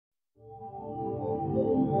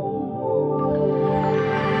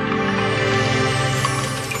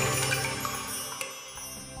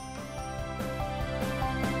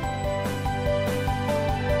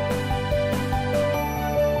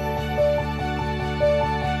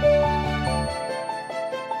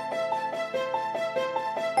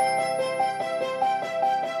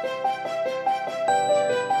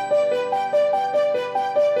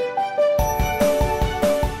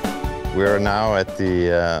We're now at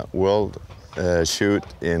the World Shoot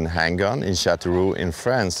in Handgun in Châteauroux in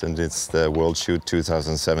France, and it's the World Shoot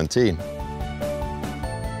 2017.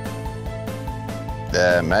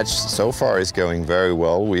 The match so far is going very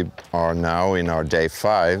well. We are now in our day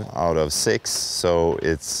 5 out of 6, so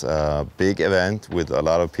it's a big event with a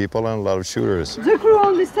lot of people and a lot of shooters. The crew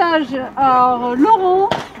on the stage are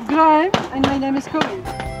Laurent, Graham, and my name is Corinne.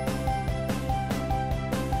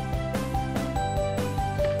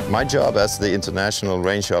 My job as the international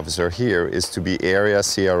range officer here is to be area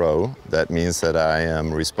CRO. That means that I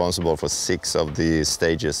am responsible for 6 of the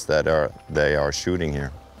stages that they are shooting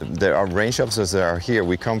here. There are range officers that are here.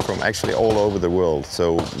 We come from actually all over the world.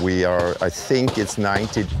 So we are, I think it's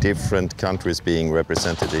 90 different countries being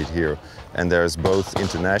represented here. And there's both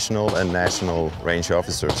international and national range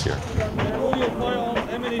officers here.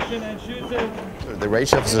 The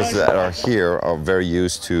range officers that are here are very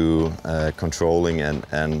used to controlling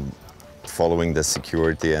and following the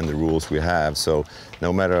security and the rules we have. So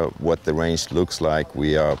no matter what the range looks like,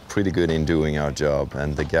 we are pretty good in doing our job.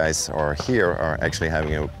 And the guys here are actually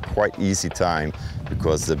having a quite easy time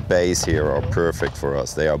because the bays here are perfect for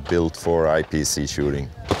us. They are built for IPC shooting.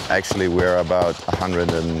 Actually, we're about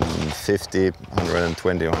 150,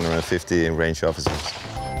 120, 150 range officers.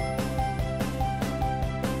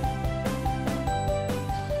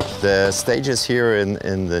 The stages here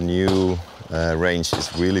in the new range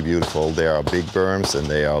is really beautiful. They are big berms and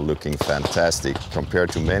they are looking fantastic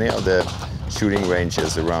compared to many of the shooting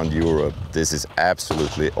ranges around Europe. This is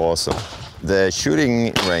absolutely awesome. The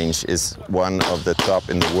shooting range is one of the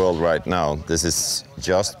top in the world right now. This is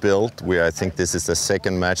just built. I think this is the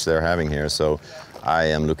 2nd match they're having here, so I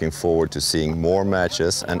am looking forward to seeing more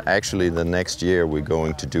matches. And actually the next year we're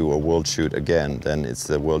going to do a World Shoot again. Then it's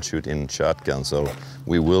the World Shoot in shotgun, so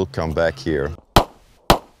we will come back here.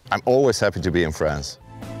 I'm always happy to be in France.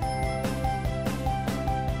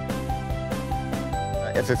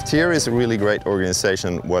 FFTir is a really great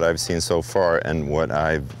organization, what I've seen so far and what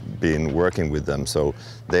I've been working with them. So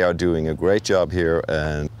they are doing a great job here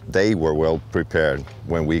and they were well prepared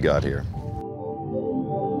when we got here.